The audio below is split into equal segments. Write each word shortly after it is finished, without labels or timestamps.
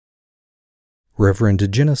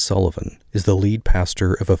Reverend Jenna Sullivan is the lead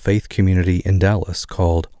pastor of a faith community in Dallas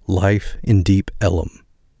called Life in Deep Ellum.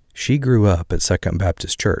 She grew up at Second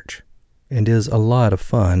Baptist Church and is a lot of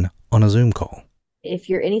fun on a Zoom call. If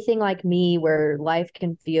you're anything like me, where life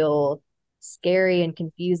can feel scary and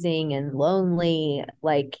confusing and lonely,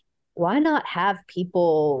 like, why not have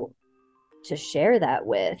people to share that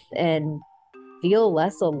with and feel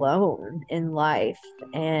less alone in life?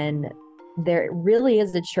 And there really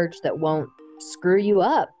is a church that won't screw you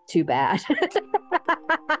up too bad.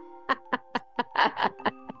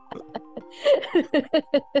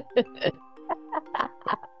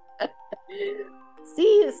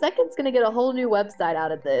 See, Second's gonna get a whole new website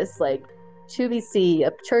out of this, like 2BC,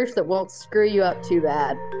 a church that won't screw you up too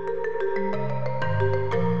bad.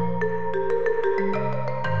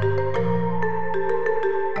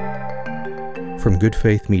 From Good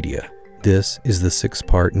Faith Media, this is the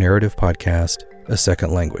 6-part narrative podcast, A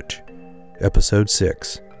Second Language. Episode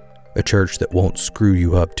 6, A Church That Won't Screw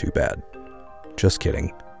You Up Too Bad. Just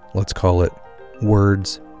kidding. Let's call it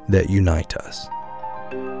Words That Unite Us.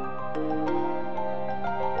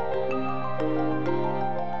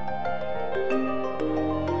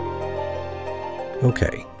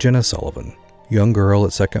 Okay, Jenna Sullivan, young girl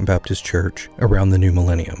at Second Baptist Church around the new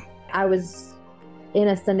millennium. I was in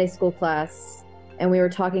a Sunday school class and we were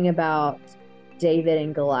talking about David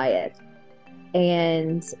and Goliath.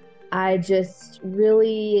 And I just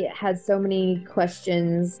really had so many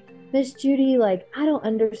questions. Miss Judy, like, I don't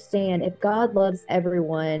understand. If God loves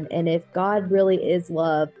everyone and if God really is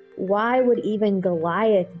love, why would even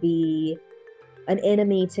Goliath be an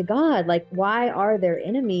enemy to God? Like, why are there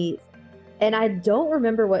enemies? And I don't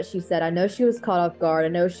remember what she said. I know she was caught off guard. I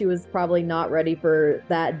know she was probably not ready for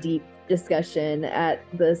that deep discussion at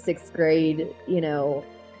the 6th grade,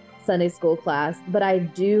 Sunday school class. But I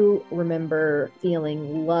do remember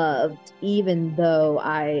feeling loved, even though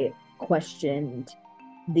I questioned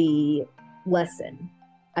the lesson.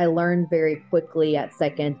 I learned very quickly at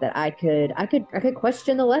Second that I could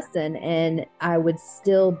question the lesson and I would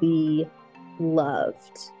still be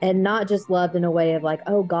loved, and not just loved in a way of like,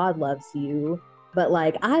 oh, God loves you, but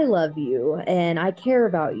like, I love you and I care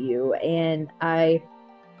about you. And I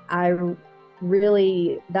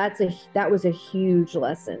really, that was a huge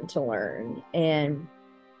lesson to learn. And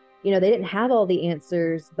they didn't have all the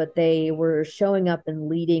answers, but they were showing up and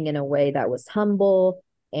leading in a way that was humble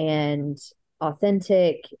and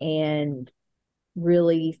authentic and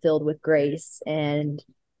really filled with grace. And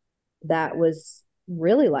that was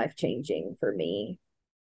really life-changing for me.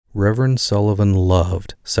 Reverend Sullivan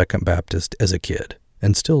loved Second Baptist as a kid,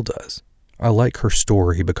 and still does. I like her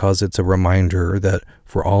story because it's a reminder that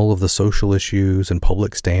for all of the social issues and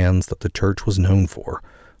public stands that the church was known for,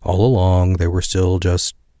 all along they were still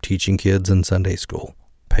just teaching kids in Sunday school,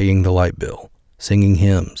 paying the light bill, singing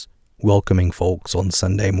hymns, welcoming folks on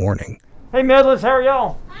Sunday morning. Hey Medless, how are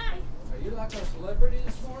y'all? Hi. Are you like a celebrity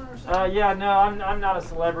this morning or something? Yeah, no, I'm not a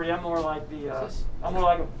celebrity. I'm more like I'm more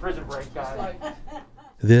like a prison break guy.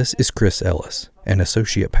 This is Chris Ellis, an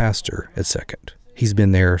associate pastor at Second. He's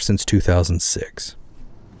been there since 2006.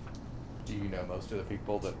 Do you know most of the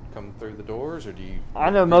people that come through the doors, or do you?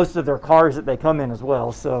 I know most of their cars that they come in as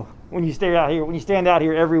well. So when you stand out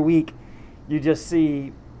here every week, you just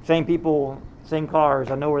see same people, same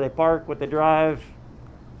cars. I know where they park, what they drive.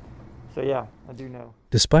 So yeah, I do know.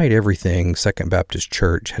 Despite everything Second Baptist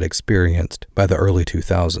Church had experienced by the early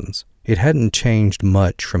 2000s, it hadn't changed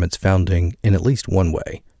much from its founding in at least one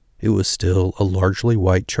way. It was still a largely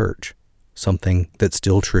white church, something that's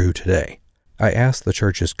still true today. I asked the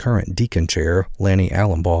church's current deacon chair, Lanny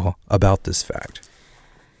Allenbaugh, about this fact.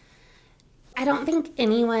 I don't think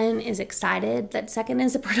anyone is excited that Second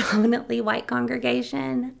is a predominantly white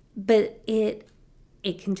congregation, but it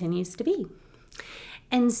continues to be.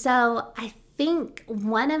 And so I think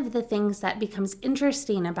one of the things that becomes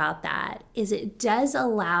interesting about that is it does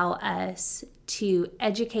allow us to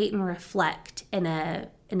educate and reflect in a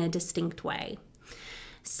distinct way.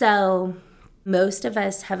 So most of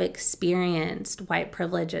us have experienced white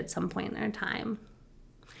privilege at some point in our time.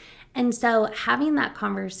 And so having that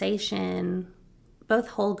conversation, both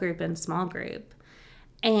whole group and small group,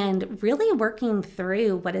 and really working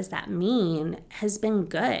through what does that mean has been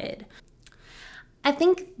good. I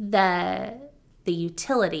think the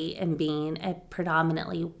utility in being a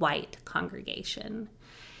predominantly white congregation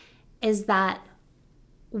is that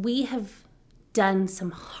we have done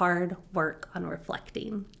some hard work on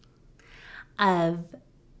reflecting, of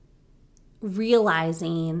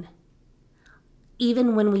realizing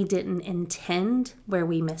even when we didn't intend, where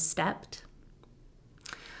we misstepped,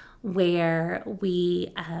 where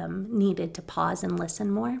we needed to pause and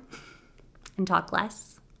listen more, and talk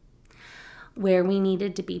less, where we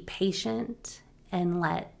needed to be patient and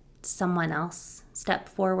let someone else step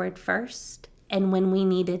forward first, and when we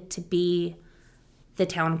needed to be the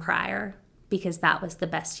town crier because that was the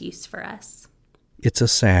best use for us. It's a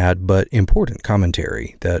sad but important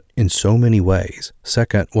commentary that, in so many ways,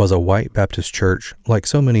 Second was a white Baptist church like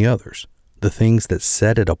so many others. The things that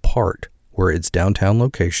set it apart were its downtown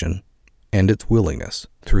location and its willingness,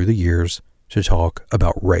 through the years, to talk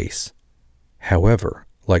about race. However,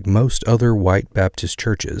 like most other white Baptist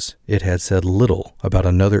churches, it had said little about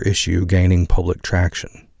another issue gaining public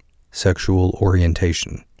traction: sexual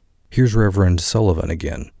orientation. Here's Reverend Sullivan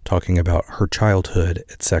again, talking about her childhood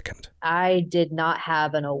at Second. I did not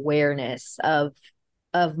have an awareness of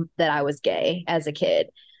that I was gay as a kid.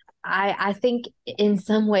 I think in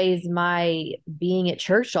some ways my being at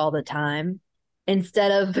church all the time,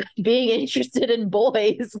 instead of being interested in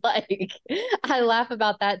boys, like, I laugh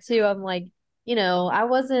about that too. I'm like, I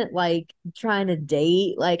wasn't like trying to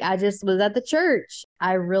date. Like, I just was at the church.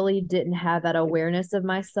 I really didn't have that awareness of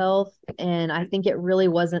myself. And I think it really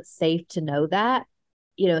wasn't safe to know that.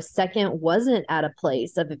 Second wasn't at a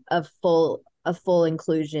place of full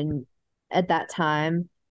inclusion at that time.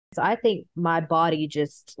 So I think my body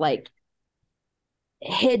just like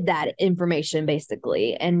hid that information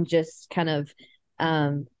basically, and just kind of,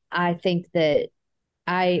 I think that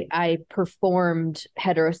I performed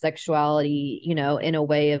heterosexuality, in a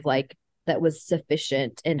way of like that was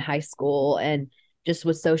sufficient in high school, and just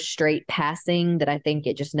was so straight passing that I think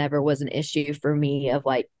it just never was an issue for me of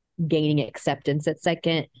like gaining acceptance at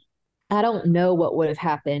Second. I don't know what would have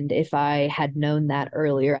happened if I had known that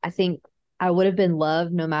earlier. I think I would have been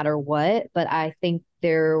loved no matter what, but I think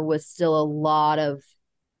there was still a lot of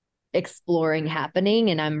exploring happening,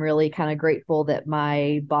 and I'm really kind of grateful that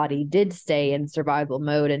my body did stay in survival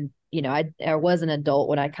mode. And I was an adult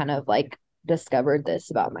when I kind of like discovered this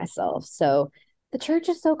about myself. So the church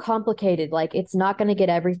is so complicated. Like, it's not going to get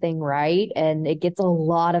everything right, and it gets a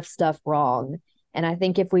lot of stuff wrong. And I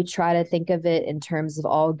think if we try to think of it in terms of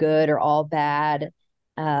all good or all bad,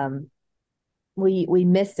 we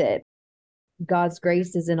miss it. God's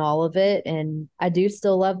grace is in all of it, and I do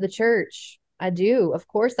still love the church. I do. Of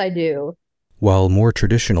course I do. While more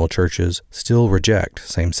traditional churches still reject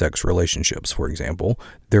same-sex relationships, for example,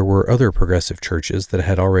 there were other progressive churches that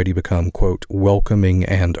had already become, quote, welcoming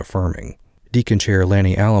and affirming. Deacon Chair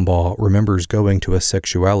Lanny Allenbaugh remembers going to a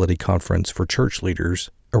sexuality conference for church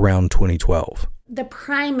leaders around 2012. The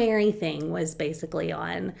primary thing was basically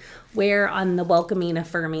on where on the welcoming,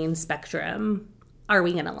 affirming spectrum are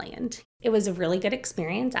we going to land? It was a really good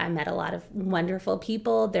experience. I met a lot of wonderful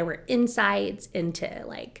people. There were insights into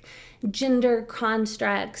like gender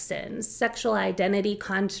constructs and sexual identity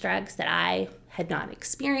constructs that I had not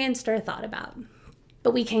experienced or thought about.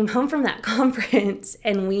 But we came home from that conference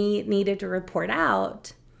and we needed to report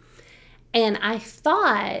out. And I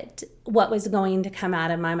thought what was going to come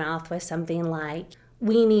out of my mouth was something like,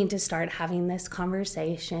 we need to start having this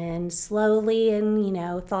conversation slowly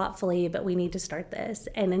and, thoughtfully, but we need to start this.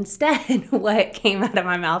 And instead, what came out of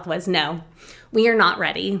my mouth was, no, we are not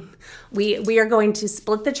ready. We are going to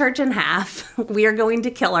split the church in half. We are going to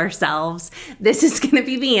kill ourselves. This is going to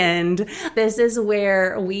be the end. This is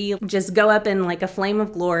where we just go up in like a flame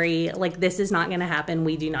of glory. Like, this is not going to happen.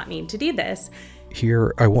 We do not need to do this.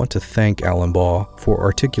 Here, I want to thank Allenbaugh for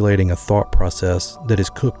articulating a thought process that is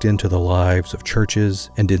cooked into the lives of churches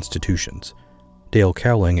and institutions. Dale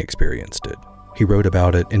Cowling experienced it. He wrote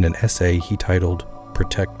about it in an essay he titled,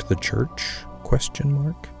 "Protect the Church?"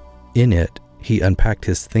 In it, he unpacked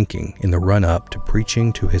his thinking in the run-up to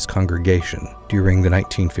preaching to his congregation during the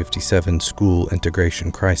 1957 school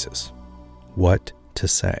integration crisis. What to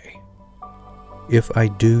say? If I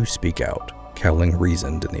do speak out, Cowling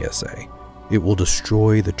reasoned in the essay, it will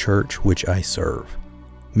destroy the church which I serve.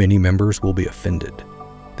 Many members will be offended.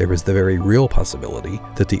 There is the very real possibility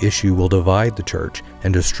that the issue will divide the church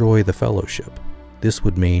and destroy the fellowship. This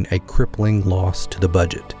would mean a crippling loss to the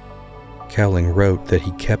budget. Cowling wrote that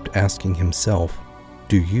he kept asking himself,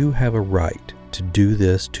 do you have a right to do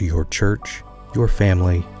this to your church, your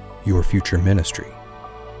family, your future ministry?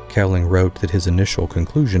 Cowling wrote that his initial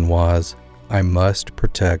conclusion was, I must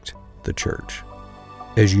protect the church.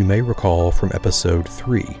 As you may recall from episode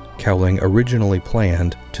 3, Cowling originally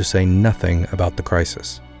planned to say nothing about the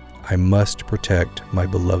crisis. I must protect my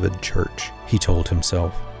beloved church, he told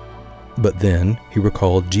himself. But then he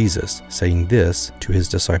recalled Jesus saying this to his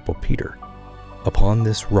disciple Peter, upon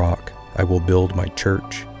this rock I will build my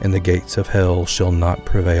church, and the gates of hell shall not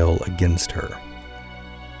prevail against her.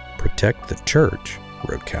 Protect the church,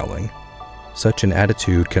 wrote Cowling. Such an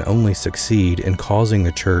attitude can only succeed in causing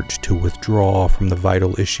the church to withdraw from the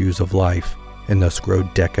vital issues of life and thus grow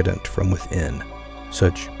decadent from within.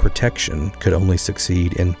 Such protection could only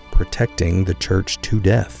succeed in protecting the church to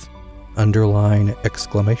death. Underline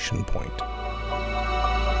exclamation point.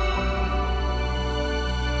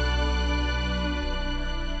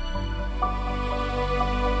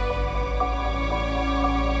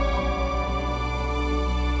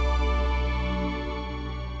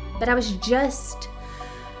 But I was just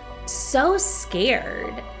so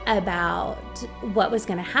scared about what was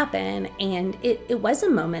going to happen. And it was a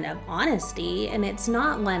moment of honesty. And it's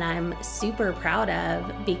not one I'm super proud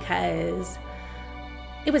of because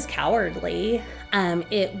it was cowardly.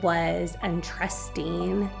 It was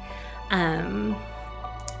untrusting.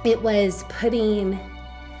 It was putting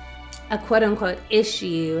a quote unquote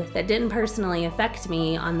issue that didn't personally affect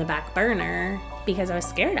me on the back burner because I was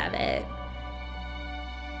scared of it.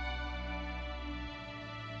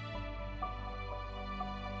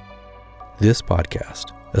 This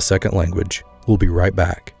podcast, A Second Language, will be right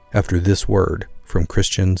back after this word from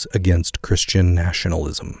Christians Against Christian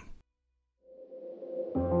Nationalism.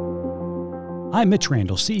 I'm Mitch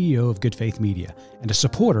Randall, CEO of Good Faith Media, and a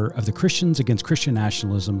supporter of the Christians Against Christian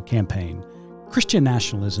Nationalism campaign. Christian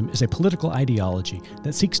nationalism is a political ideology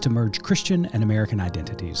that seeks to merge Christian and American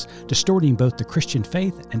identities, distorting both the Christian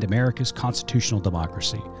faith and America's constitutional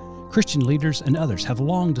democracy. Christian leaders and others have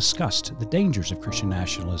long discussed the dangers of Christian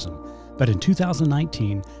nationalism, but in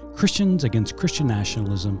 2019, Christians Against Christian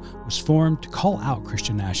Nationalism was formed to call out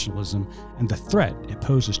Christian nationalism and the threat it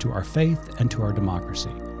poses to our faith and to our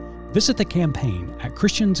democracy. Visit the campaign at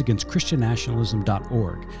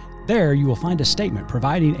christiansagainstchristiannationalism.org. There you will find a statement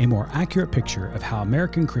providing a more accurate picture of how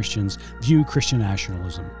American Christians view Christian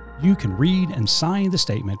nationalism. You can read and sign the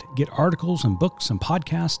statement, get articles and books and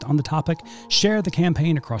podcasts on the topic, share the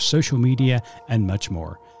campaign across social media, and much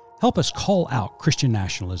more. Help us call out Christian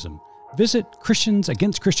nationalism. Visit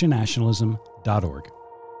christiansagainstchristiannationalism.org.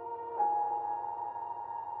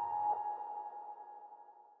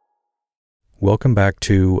 Welcome back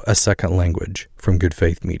to A Second Language from Good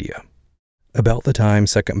Faith Media. About the time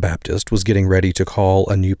Second Baptist was getting ready to call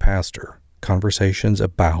a new pastor, conversations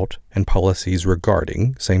about and policies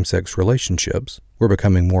regarding same-sex relationships were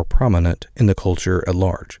becoming more prominent in the culture at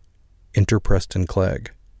large. Enter Preston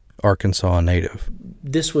Clegg, Arkansas native.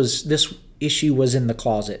 This issue was in the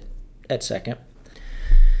closet at Second.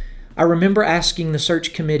 I remember asking the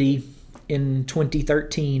search committee in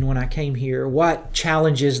 2013 when I came here what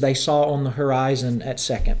challenges they saw on the horizon at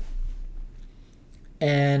Second.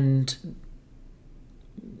 And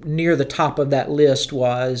near the top of that list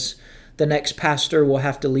was the next pastor will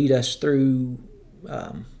have to lead us through,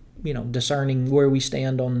 discerning where we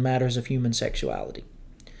stand on matters of human sexuality.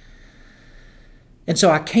 And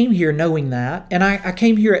so I came here knowing that, and I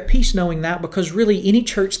came here at peace knowing that, because really any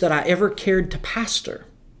church that I ever cared to pastor,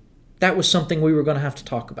 that was something we were going to have to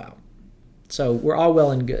talk about. So we're all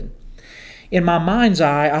well and good. In my mind's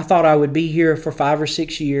eye, I thought I would be here for 5 or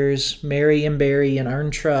 6 years, marry and bury and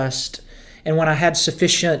earn trust, and when I had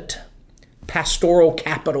sufficient pastoral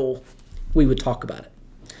capital, we would talk about it.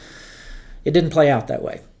 It didn't play out that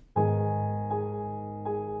way.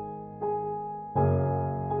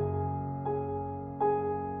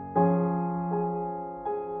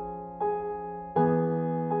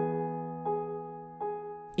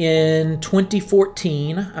 In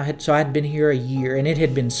 2014, I had been here a year, and it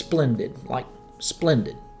had been splendid.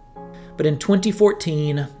 But in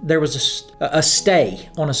 2014, there was a stay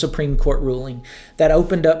on a Supreme Court ruling that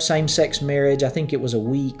opened up same-sex marriage. I think it was a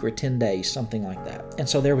week or 10 days, something like that. And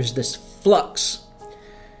so there was this flux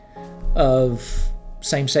of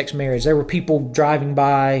same-sex marriage. There were people driving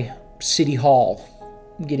by City Hall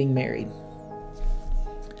getting married.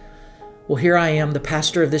 Well, here I am, the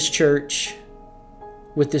pastor of this church,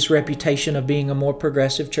 with this reputation of being a more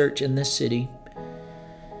progressive church in this city.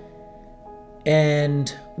 And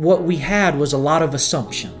what we had was a lot of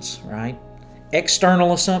assumptions, right?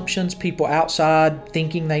 External assumptions, people outside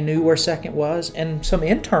thinking they knew where Second was, and some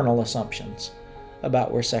internal assumptions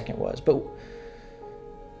about where Second was. But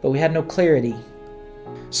we had no clarity.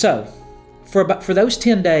 So, for those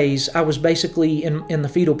 10 days, I was basically in the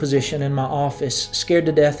fetal position in my office, scared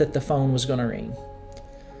to death that the phone was going to ring.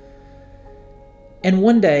 And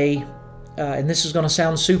one day, and this is going to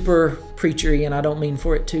sound super preachery, and I don't mean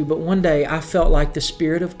for it to, but one day I felt like the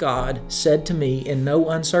Spirit of God said to me in no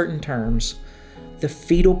uncertain terms, the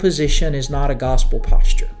fetal position is not a gospel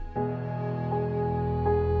posture.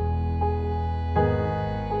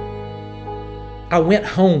 I went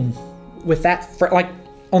home with that,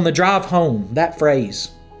 on the drive home, that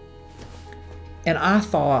phrase. And I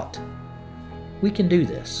thought, we can do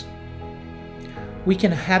this. We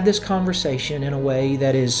can have this conversation in a way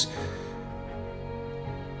that is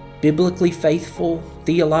biblically faithful,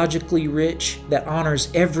 theologically rich, that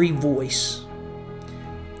honors every voice,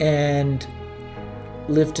 and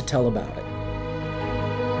live to tell about it.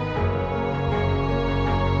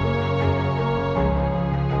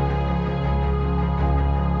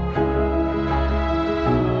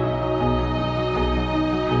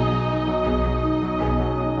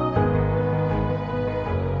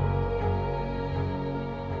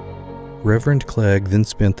 Reverend Clegg then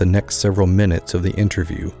spent the next several minutes of the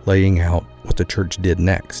interview laying out what the church did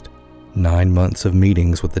next. 9 months of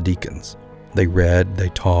meetings with the deacons. They read, they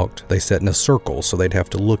talked, they sat in a circle so they'd have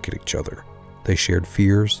to look at each other. They shared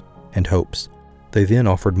fears and hopes. They then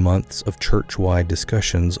offered months of church-wide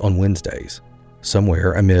discussions on Wednesdays.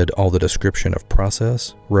 Somewhere amid all the description of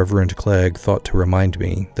process, Reverend Clegg thought to remind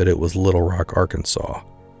me that it was Little Rock, Arkansas.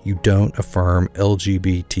 You don't affirm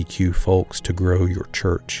LGBTQ folks to grow your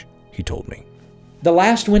church, he told me. The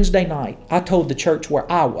last Wednesday night, I told the church where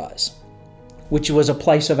I was, which was a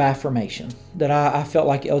place of affirmation, that I felt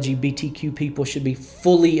like LGBTQ people should be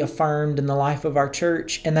fully affirmed in the life of our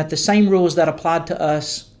church, and that the same rules that applied to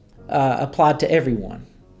us applied to everyone,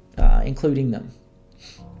 including them.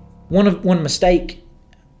 One mistake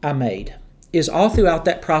I made is all throughout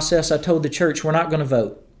that process I told the church, we're not going to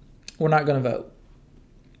vote. We're not going to vote.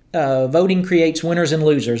 Voting creates winners and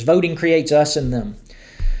losers. Voting creates us and them.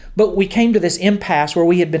 But we came to this impasse where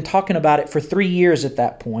we had been talking about it for 3 years at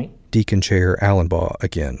that point. Deacon Chair Allenbaugh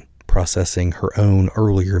again, processing her own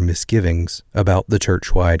earlier misgivings about the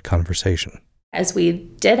church-wide conversation. As we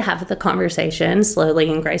did have the conversation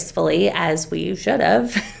slowly and gracefully, as we should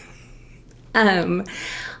have,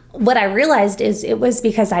 what I realized is it was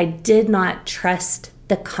because I did not trust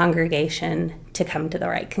the congregation to come to the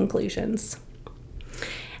right conclusions.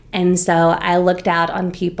 And so I looked out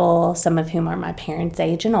on people, some of whom are my parents'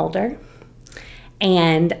 age and older,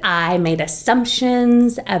 and I made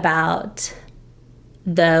assumptions about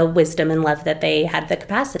the wisdom and love that they had the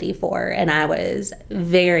capacity for, and I was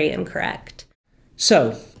very incorrect.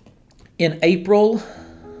 So, in April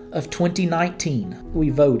of 2019, we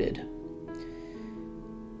voted.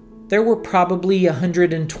 There were probably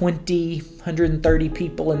 120, 130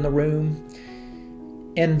 people in the room,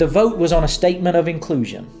 and the vote was on a statement of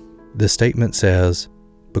inclusion. The statement says,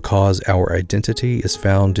 "Because our identity is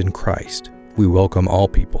found in Christ, we welcome all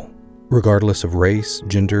people, regardless of race,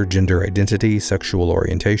 gender identity, sexual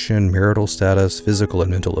orientation, marital status, physical and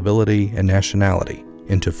mental ability, and nationality,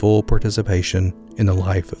 into full participation in the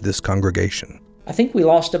life of this congregation." I think we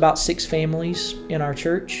lost about 6 families in our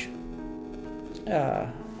church.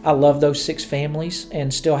 I love those 6 families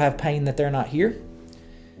and still have pain that they're not here.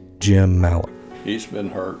 Jim Malik. He's been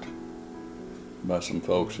hurt by some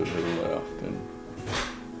folks that have left, and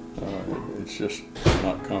it's just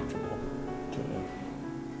not comfortable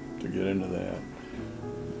to get into that.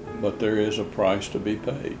 But there is a price to be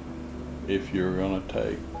paid if you're going to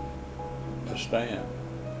take a stand,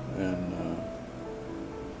 and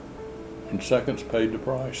Seconds paid the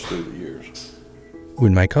price through the years.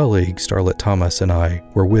 When my colleague Starlet Thomas and I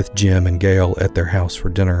were with Jim and Gail at their house for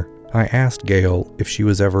dinner, I asked Gail if she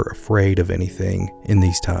was ever afraid of anything in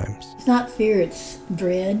these times. It's not fear, it's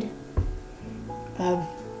dread of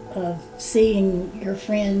seeing your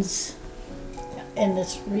friends in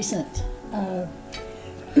this recent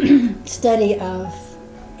study of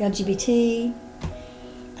LGBT,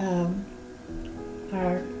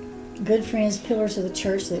 our good friends, pillars of the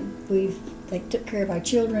church that they took care of our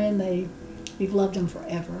children, we've loved them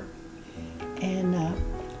forever. And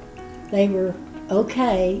they were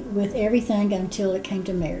okay with everything until it came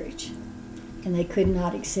to marriage. And they could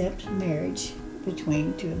not accept marriage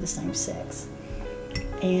between two of the same sex.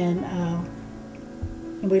 And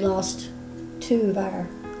we lost 2 of our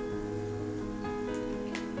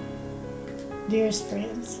dearest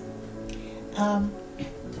friends.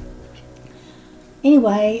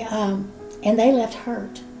 Anyway, and they left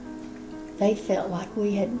hurt. They felt like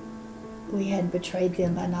we had betrayed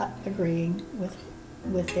them by not agreeing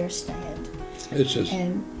with their stand. It's just,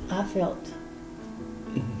 and I felt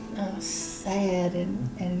sad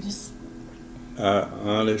and just. I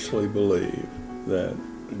honestly believe that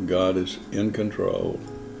God is in control,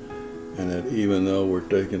 and that even though we're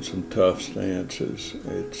taking some tough stances,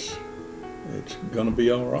 it's going to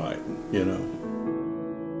be all right, you know.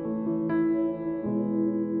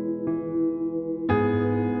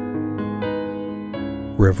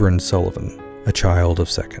 Reverend Sullivan, a child of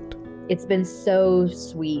Second. It's been so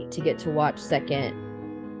sweet to get to watch Second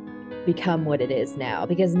become what it is now,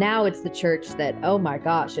 because now it's the church that, oh my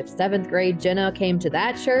gosh, if 7th grade Jenna came to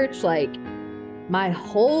that church, like, my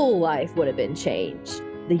whole life would have been changed.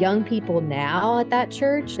 The young people now at that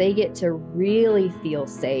church, they get to really feel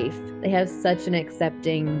safe. They have such an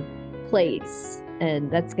accepting place,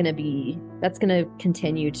 and that's going to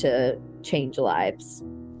continue to change lives.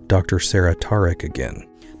 Dr. Sarah Tarek again.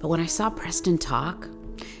 But when I saw Preston talk,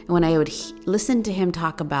 and when I would listen to him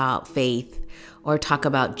talk about faith or talk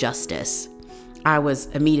about justice, I was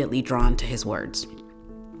immediately drawn to his words.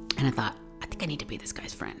 And I thought, I think I need to be this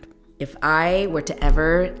guy's friend. If I were to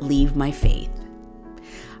ever leave my faith,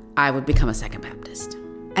 I would become a Second Baptist.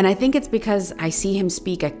 And I think it's because I see him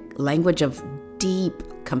speak a language of deep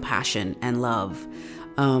compassion and love,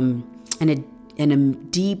 and a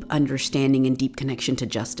deep understanding and deep connection to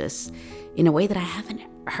justice in a way that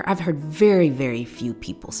I've heard very, very few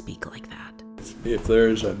people speak like that. If there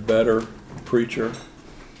is a better preacher,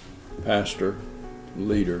 pastor,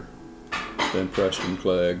 leader than Preston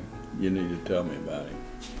Clegg, you need to tell me about him.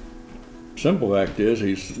 Simple fact is,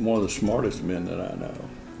 he's one of the smartest men that I know,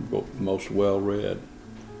 most well-read,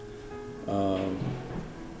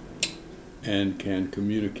 and can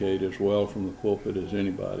communicate as well from the pulpit as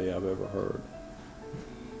anybody I've ever heard,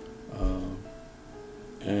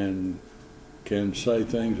 and can say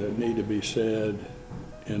things that need to be said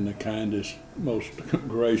in the kindest, most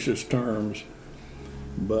gracious terms,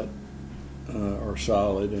 but are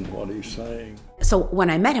solid in what he's saying. So when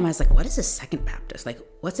I met him, I was like, what is a Second Baptist? Like,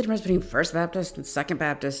 what's the difference between First Baptist and Second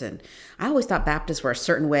Baptist? And I always thought Baptists were a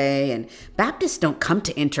certain way, and Baptists don't come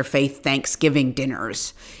to interfaith Thanksgiving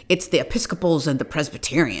dinners. It's the Episcopals and the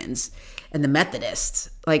Presbyterians and the Methodists,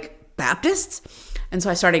 like Baptists. And so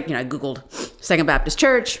I started, I Googled Second Baptist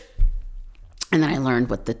Church, and then I learned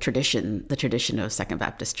what the tradition of Second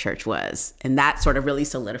Baptist Church was. And that sort of really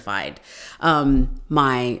solidified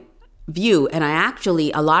my view. And I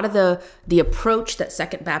actually, a lot of the approach that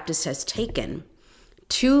Second Baptist has taken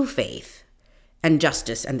to faith and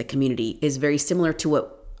justice and the community is very similar to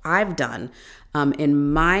what I've done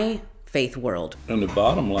in my faith world. And the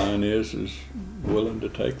bottom line is willing to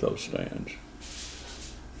take those stands.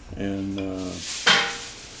 And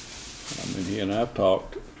he and I've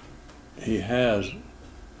talked. He has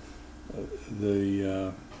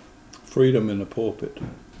the freedom in the pulpit,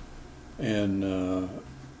 and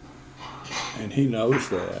he knows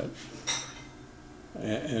that,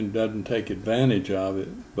 and doesn't take advantage of it,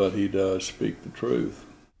 but he does speak the truth.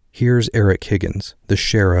 Here's Eric Higgins, the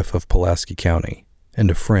sheriff of Pulaski County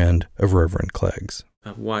and a friend of Reverend Clegg's.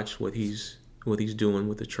 I've watched what he's doing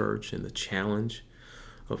with the church and the challenge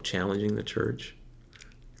of challenging the church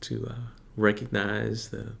to recognize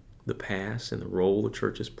the past and the role the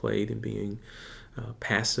church has played in being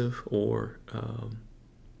passive or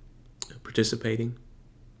participating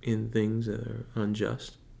in things that are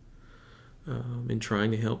unjust, and trying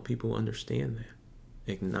to help people understand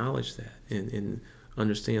that, acknowledge that, and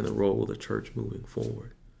understand the role of the church moving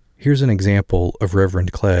forward. Here's an example of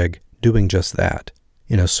Reverend Clegg doing just that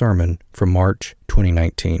in a sermon from March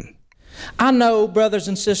 2019. I know, brothers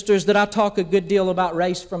and sisters, that I talk a good deal about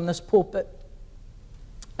race from this pulpit,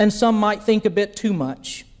 and some might think a bit too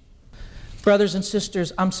much. Brothers and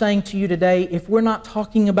sisters, I'm saying to you today, if we're not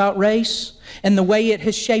talking about race and the way it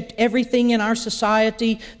has shaped everything in our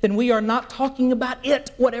society, then we are not talking about it,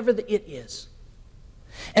 whatever the it is.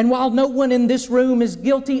 And while no one in this room is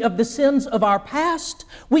guilty of the sins of our past,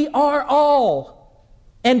 we are all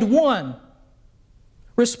and one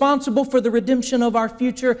responsible for the redemption of our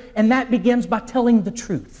future, and that begins by telling the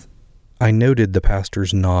truth. I noted the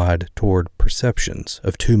pastor's nod toward perceptions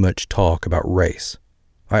of too much talk about race.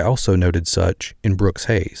 I also noted such in Brooks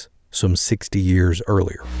Hayes, some 60 years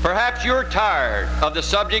earlier. Perhaps you're tired of the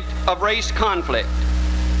subject of race conflict,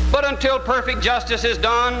 but until perfect justice is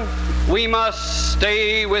done, we must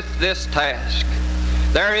stay with this task.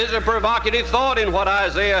 There is a provocative thought in what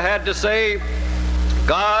Isaiah had to say.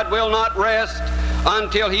 God will not rest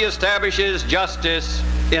until he establishes justice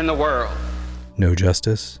in the world. No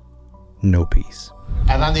justice, no peace.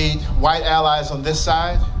 And I need white allies on this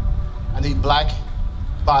side. I need black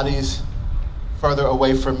bodies further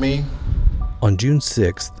away from me. On June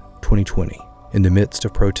 6th, 2020, in the midst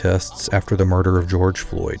of protests after the murder of George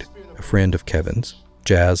Floyd, a friend of Kevin's,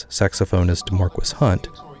 jazz saxophonist Marquis Hunt,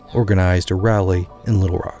 organized a rally in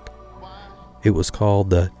Little Rock. It was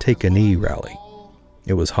called the Take a Knee Rally.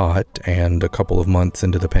 It was hot, and a couple of months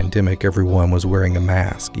into the pandemic, everyone was wearing a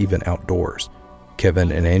mask, even outdoors.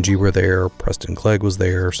 Kevin and Angie were there, Preston Clegg was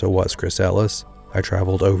there, so was Chris Ellis. I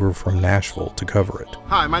traveled over from Nashville to cover it.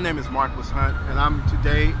 Hi, my name is Marquis Hunt, and I'm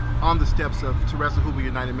today on the steps of Teresa Hoover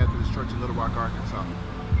United Methodist Church in Little Rock, Arkansas.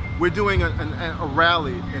 We're doing a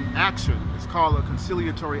rally in action. It's called a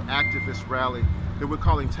conciliatory activist rally that we're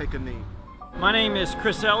calling Take a Knee. My name is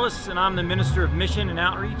Chris Ellis, and I'm the Minister of Mission and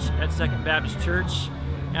Outreach at Second Baptist Church.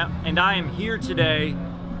 And I am here today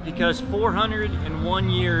because 401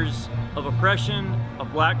 years of oppression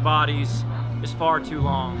of black bodies is far too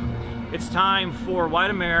long. It's time for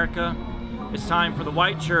white America, it's time for the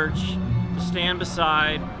white church to stand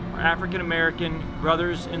beside our African American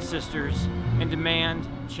brothers and sisters and demand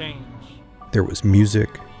change. There was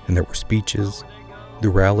music and there were speeches. The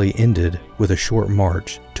rally ended with a short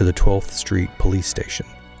march to the 12th Street police station,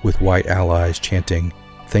 with white allies chanting,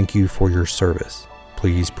 "Thank you for your service.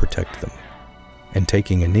 Please protect them," and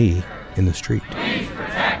taking a knee in the street. Please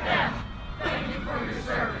protect them. Thank you for your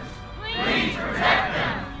service. Please protect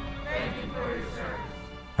them. Thank you for your service.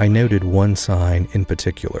 I noted one sign in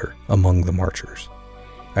particular among the marchers.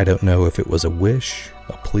 I don't know if it was a wish,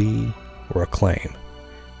 a plea, or a claim.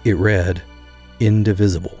 It read,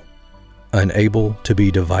 "Indivisible. Unable to be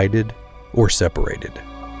divided or separated."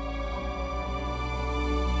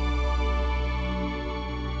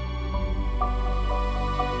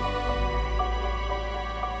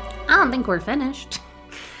 I don't think we're finished.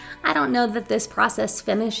 I don't know that this process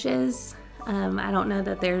finishes. I don't know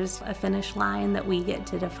that there's a finish line that we get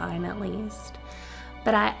to define at least.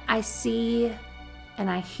 But I see and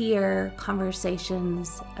I hear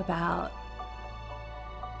conversations about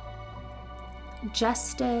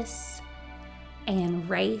justice and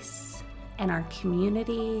race and our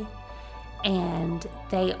community, and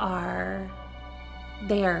they are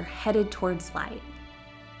headed towards light.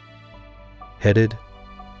 Headed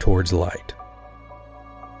towards light.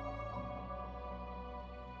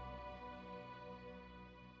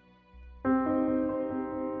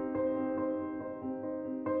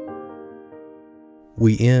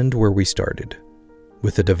 We end where we started,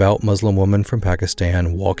 with a devout Muslim woman from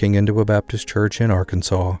Pakistan walking into a Baptist church in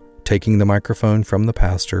Arkansas, taking the microphone from the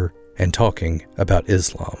pastor and talking about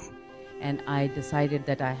Islam. And I decided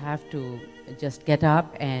that I have to just get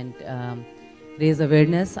up and raise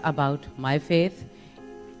awareness about my faith.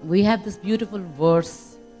 We have this beautiful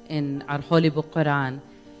verse in our holy book Quran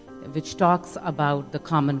which talks about the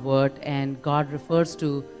common word, and God refers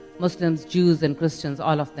to Muslims, Jews and Christians,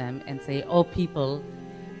 all of them, and say, "Oh people,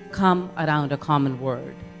 come around a common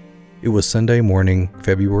word." It was Sunday morning,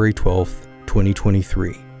 February 12th,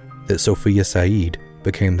 2023, that Sophia Saeed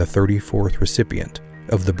became the 34th recipient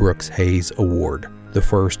of the Brooks Hayes Award, the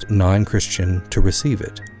first non-Christian to receive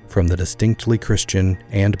it from the distinctly Christian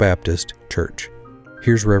and Baptist church.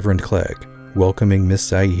 Here's Reverend Clegg welcoming Miss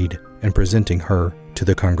Saeed and presenting her to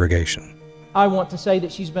the congregation. I want to say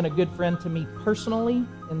that she's been a good friend to me personally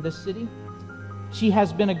in this city. She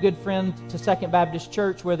has been a good friend to Second Baptist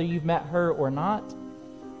Church, whether you've met her or not.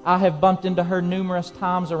 I have bumped into her numerous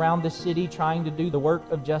times around this city trying to do the work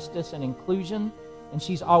of justice and inclusion, and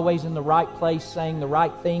she's always in the right place, saying the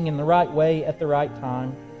right thing in the right way at the right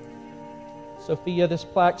time. Sophia, this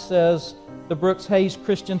plaque says, "The Brooks Hayes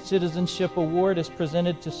Christian Citizenship Award is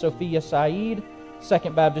presented to Sophia Saeed,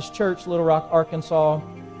 Second Baptist Church, Little Rock, Arkansas.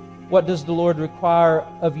 What does the Lord require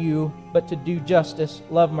of you but to do justice,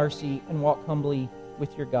 love mercy, and walk humbly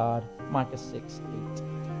with your God?" Micah 6:8.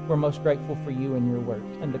 We're most grateful for you and your work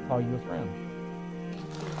and to call you a friend.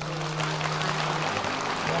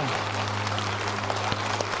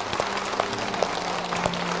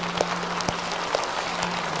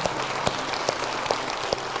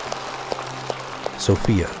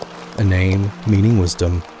 Sophia, a name meaning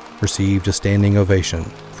wisdom, received a standing ovation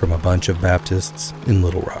from a bunch of Baptists in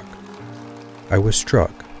Little Rock. I was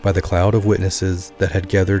struck by the cloud of witnesses that had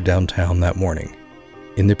gathered downtown that morning.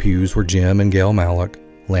 In the pews were Jim and Gail Malik,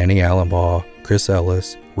 Lanny Allenbaugh, Chris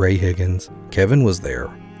Ellis, Ray Higgins. Kevin was there,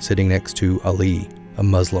 sitting next to Ali, a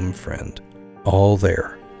Muslim friend. All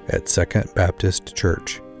there at Second Baptist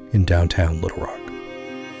Church in downtown Little Rock.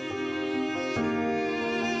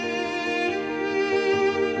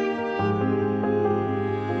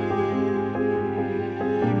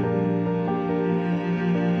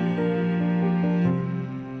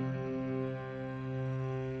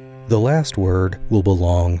 The last word will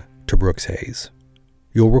belong to Brooks Hayes.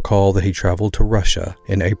 You'll recall that he traveled to Russia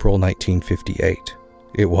in April 1958.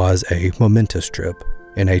 It was a momentous trip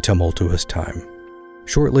in a tumultuous time.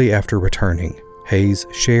 Shortly after returning, Hayes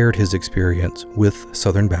shared his experience with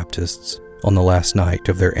Southern Baptists on the last night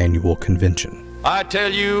of their annual convention. I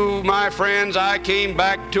tell you, my friends, I came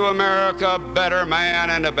back to America a better man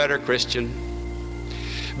and a better Christian,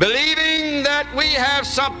 believing that we have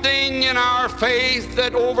something in our faith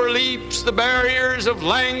that overleaps the barriers of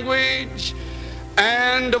language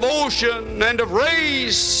and of ocean and of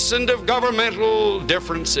race and of governmental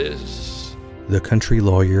differences. The country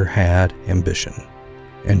lawyer had ambition.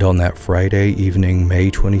 And on that Friday evening, May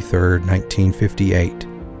 23, 1958,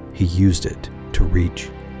 he used it to reach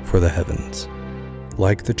for the heavens.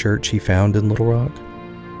 Like the church he found in Little Rock,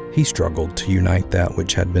 he struggled to unite that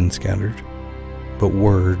which had been scattered. But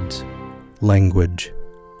words, language,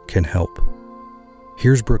 can help.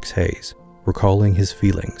 Here's Brooks Hayes recalling his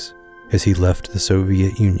feelings as he left the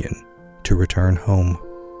Soviet Union to return home.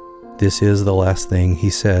 This is the last thing he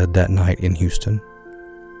said that night in Houston.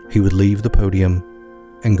 He would leave the podium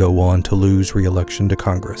and go on to lose re-election to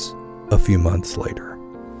Congress a few months later.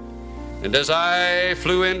 And as I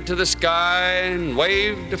flew into the sky and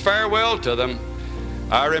waved a farewell to them,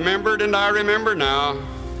 I remembered and I remember now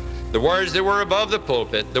the words that were above the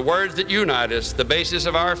pulpit, the words that unite us, the basis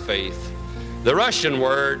of our faith, the Russian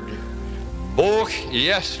word, Bog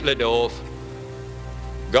есть любовь,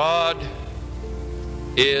 God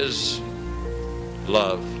is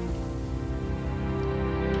love.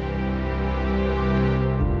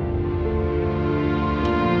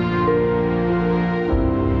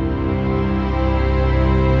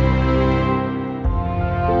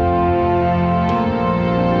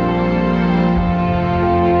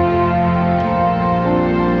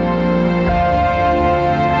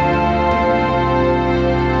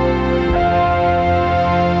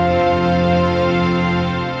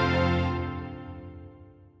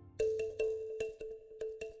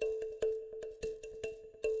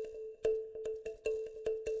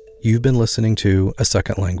 You've been listening to A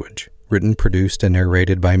Second Language, written, produced, and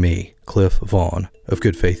narrated by me, Cliff Vaughn of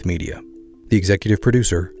Good Faith Media. The executive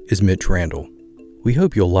producer is Mitch Randall. We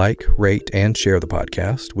hope you'll like, rate, and share the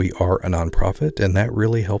podcast. We are a nonprofit, and that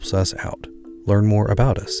really helps us out. Learn more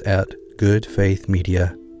about us at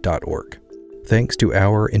goodfaithmedia.org. Thanks to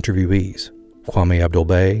our interviewees, Kwame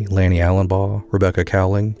Abdul-Bey, Lanny Allenbaugh, Rebecca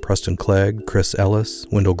Cowling, Preston Clegg, Chris Ellis,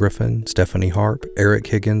 Wendell Griffin, Stephanie Harp, Eric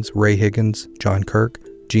Higgins, Ray Higgins, John Kirk,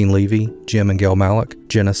 Gene Levy, Jim and Gail Malik,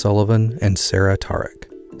 Jenna Sullivan, and Sarah Tarek.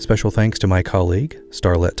 Special thanks to my colleague,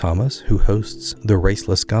 Starlette Thomas, who hosts the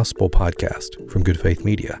Raceless Gospel podcast from Good Faith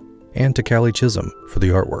Media, and to Callie Chisholm for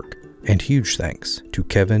the artwork. And huge thanks to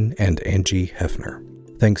Kevin and Angie Hefner.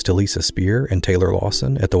 Thanks to Lisa Spear and Taylor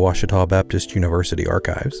Lawson at the Ouachita Baptist University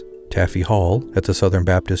Archives, Taffy Hall at the Southern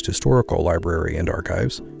Baptist Historical Library and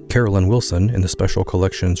Archives, Carolyn Wilson in the Special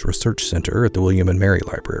Collections Research Center at the William and Mary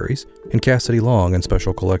Libraries, and Cassidy Long in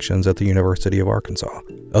Special Collections at the University of Arkansas.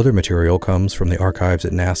 Other material comes from the archives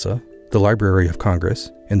at NASA, the Library of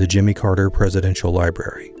Congress, and the Jimmy Carter Presidential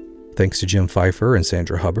Library. Thanks to Jim Pfeiffer and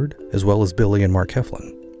Sandra Hubbard, as well as Billy and Mark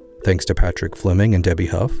Heflin. Thanks to Patrick Fleming and Debbie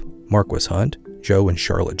Huff, Marquis Hunt, Joe and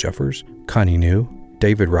Charlotte Jeffers, Connie New,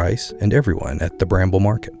 David Rice, and everyone at the Bramble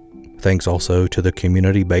Market. Thanks also to the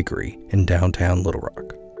Community Bakery in downtown Little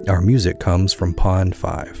Rock. Our music comes from Pond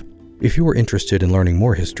 5. If you are interested in learning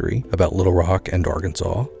more history about Little Rock and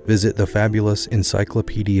Arkansas, visit the fabulous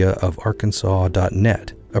Encyclopedia of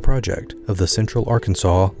Arkansas.net, a project of the Central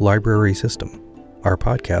Arkansas Library System. Our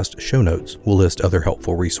podcast show notes will list other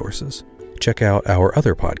helpful resources. Check out our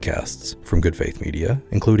other podcasts from Good Faith Media,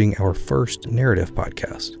 including our first narrative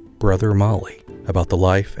podcast, Brother Molly, about the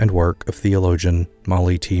life and work of theologian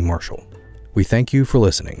Molly T. Marshall. We thank you for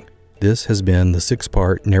listening. This has been the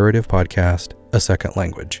 6-part narrative podcast, A Second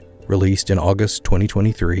Language, released in August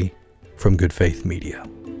 2023 from Good Faith Media.